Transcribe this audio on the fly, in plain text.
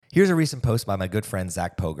Here's a recent post by my good friend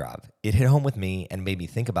Zach Pogrov. It hit home with me and made me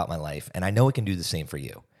think about my life, and I know it can do the same for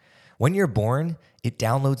you. When you're born, it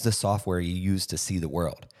downloads the software you use to see the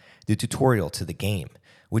world, the tutorial to the game,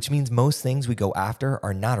 which means most things we go after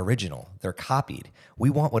are not original. They're copied. We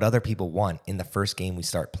want what other people want in the first game we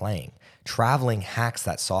start playing. Traveling hacks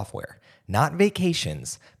that software. Not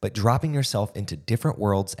vacations, but dropping yourself into different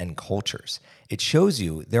worlds and cultures. It shows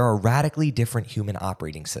you there are radically different human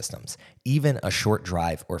operating systems, even a short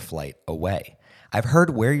drive or flight away. I've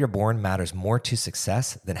heard where you're born matters more to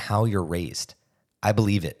success than how you're raised. I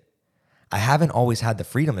believe it. I haven't always had the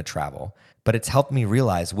freedom to travel, but it's helped me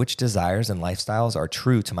realize which desires and lifestyles are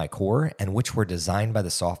true to my core and which were designed by the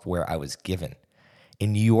software I was given.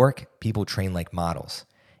 In New York, people train like models.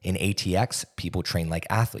 In ATX, people train like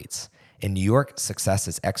athletes. In New York, success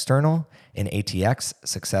is external. In ATX,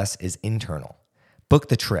 success is internal. Book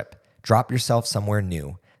the trip. Drop yourself somewhere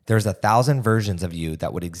new. There's 1,000 versions of you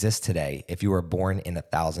that would exist today if you were born in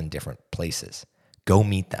 1,000 different places. Go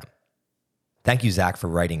meet them. Thank you, Zach, for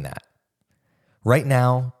writing that. Right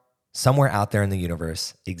now, somewhere out there in the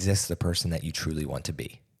universe exists the person that you truly want to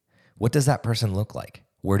be. What does that person look like?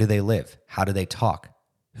 Where do they live? How do they talk?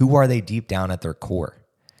 Who are they deep down at their core?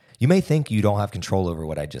 You may think you don't have control over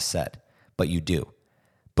what I just said, but you do.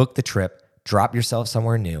 Book the trip, drop yourself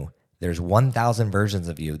somewhere new. There's 1,000 versions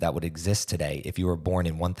of you that would exist today if you were born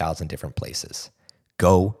in 1,000 different places.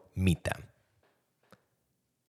 Go meet them.